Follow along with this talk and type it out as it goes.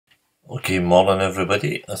Okay, morning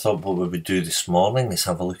everybody. I thought what we would do this morning is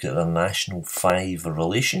have a look at the National 5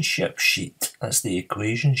 relationship sheet. That's the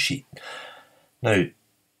equation sheet. Now,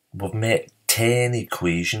 we've met 10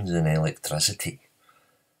 equations in electricity.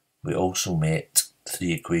 We also met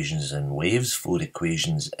 3 equations in waves, 4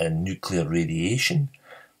 equations in nuclear radiation.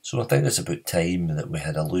 So I think it's about time that we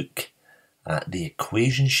had a look at the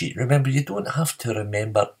equation sheet. Remember, you don't have to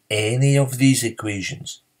remember any of these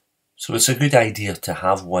equations. So it's a good idea to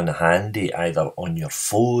have one handy either on your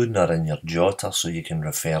phone or in your jotter so you can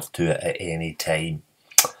refer to it at any time.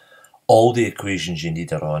 All the equations you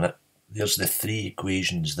need are on it. There's the 3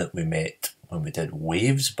 equations that we met when we did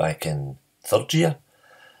waves back in 3rd year.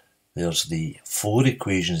 There's the 4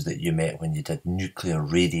 equations that you met when you did nuclear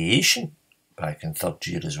radiation back in 3rd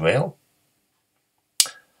year as well.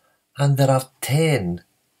 And there are 10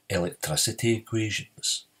 electricity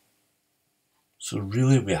equations. So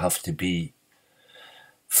really we have to be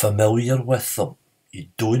familiar with them. You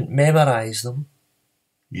don't memorise them,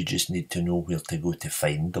 you just need to know where to go to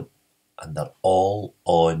find them. And they're all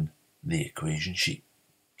on the equation sheet.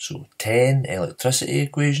 So 10 electricity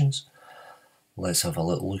equations. Let's have a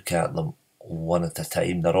little look at them one at a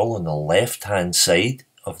time. They're all on the left hand side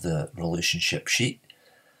of the relationship sheet.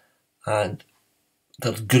 And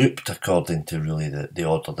they're grouped according to really the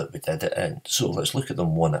order that we did it in. So let's look at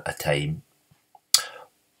them one at a time.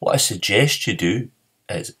 What I suggest you do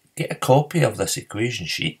is get a copy of this equation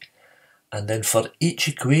sheet and then for each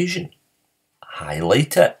equation,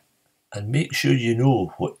 highlight it and make sure you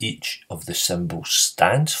know what each of the symbols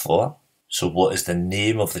stands for. So what is the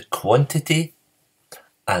name of the quantity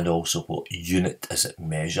and also what unit is it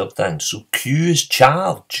measured in. So Q is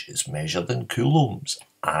charge, it's measured in coulombs.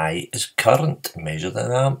 I is current, measured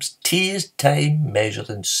in amps. T is time, measured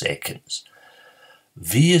in seconds.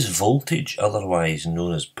 V is voltage, otherwise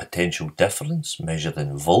known as potential difference, measured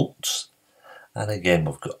in volts. And again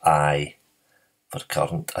we've got I for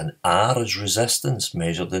current, and R is resistance,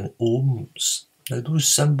 measured in ohms. Now those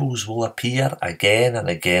symbols will appear again and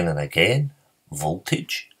again and again.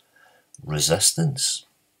 Voltage, resistance,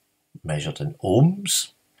 measured in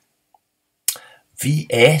ohms.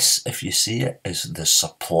 VS, if you see it, is the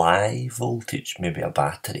supply voltage, maybe a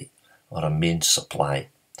battery or a main supply.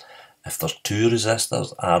 If there's 2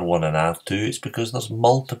 resistors, R1 and R2, it's because there's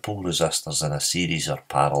multiple resistors in a series or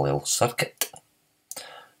parallel circuit.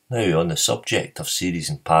 Now, on the subject of series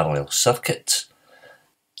and parallel circuits,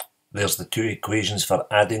 there's the 2 equations for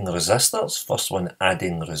adding resistors. First one,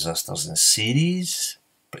 adding resistors in series.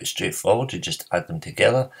 Pretty straightforward, you just add them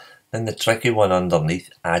together. Then the tricky one underneath,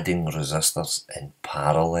 adding resistors in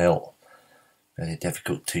parallel. Very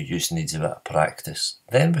difficult to use, needs a bit of practice.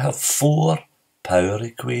 Then we have 4 power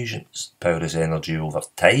equations. Power is energy over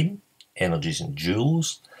time, energy is in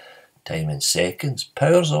joules, time in seconds.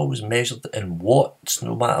 Power is always measured in watts,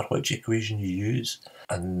 no matter which equation you use.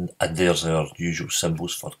 And there's our usual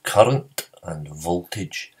symbols for current and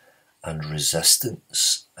voltage and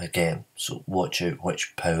resistance again. So watch out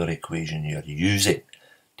which power equation you're using.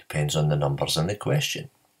 Depends on the numbers in the question.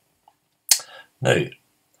 Now,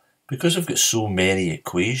 because we've got so many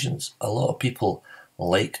equations, a lot of people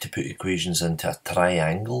like to put equations into a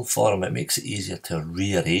triangle form. It makes it easier to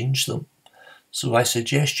rearrange them. So I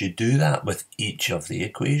suggest you do that with each of the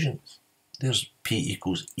equations. There's P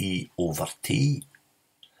equals E over T.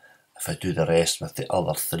 If I do the rest with the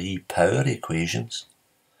other 3 power equations,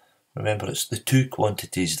 remember it's the 2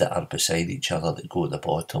 quantities that are beside each other that go at the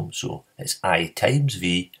bottom. So it's I times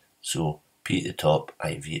V, so P at the top,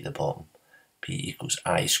 IV at the bottom. P equals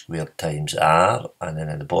I squared times R, and then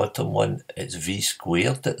in the bottom one it's V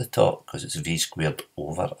squared at the top because it's V squared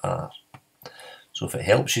over R. So if it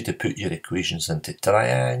helps you to put your equations into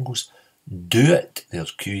triangles, do it.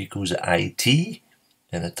 There's Q equals IT in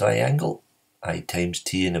a triangle, I times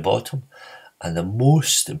T in the bottom, and the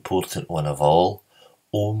most important one of all,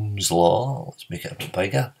 Ohm's law, let's make it a bit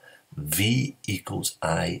bigger, V equals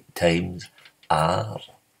I times R.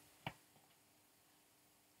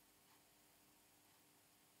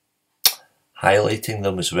 Highlighting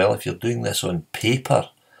them as well if you're doing this on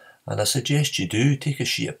paper, and I suggest you do take a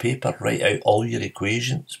sheet of paper, write out all your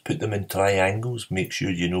equations, put them in triangles, make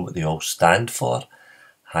sure you know what they all stand for,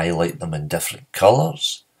 highlight them in different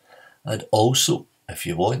colours, and also if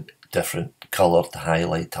you want different coloured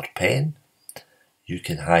highlighter pen, you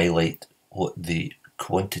can highlight what the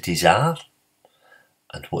quantities are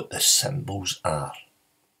and what the symbols are.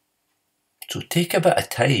 So take a bit of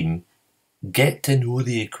time, get to know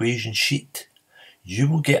the equation sheet. You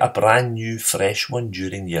will get a brand new fresh one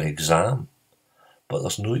during your exam, but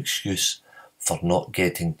there's no excuse for not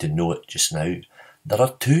getting to know it just now. There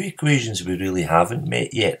are two equations we really haven't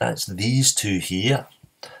met yet. That's these two here.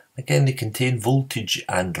 Again, they contain voltage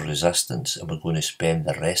and resistance, and we're going to spend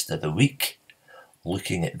the rest of the week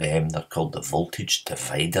looking at them. They're called the voltage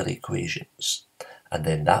divider equations. And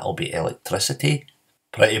then that'll be electricity,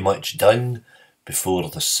 pretty much done before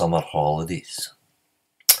the summer holidays.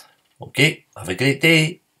 Okay, have a great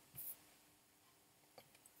day.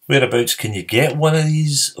 Whereabouts can you get one of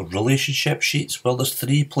these relationship sheets? Well, there's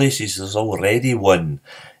 3 places. There's already one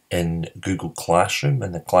in Google Classroom,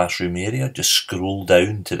 in the classroom area. Just scroll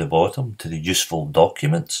down to the bottom to the useful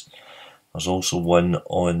documents. There's also one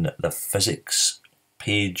on the physics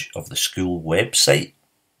page of the school website.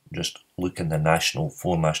 Just look in the National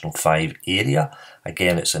 4, National 5 area.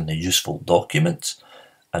 Again, it's in the useful documents.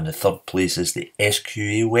 And the third place is the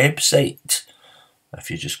SQA website.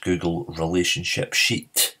 If you just Google relationship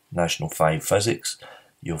sheet, National 5 Physics,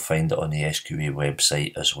 you'll find it on the SQA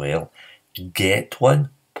website as well. Get one,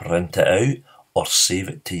 print it out, or save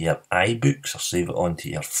it to your iBooks, or save it onto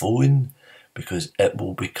your phone, because it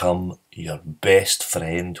will become your best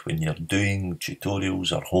friend when you're doing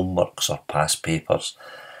tutorials or homeworks or past papers,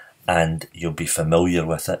 and you'll be familiar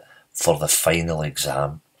with it for the final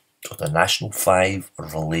exam. So the National 5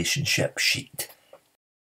 relationship sheet.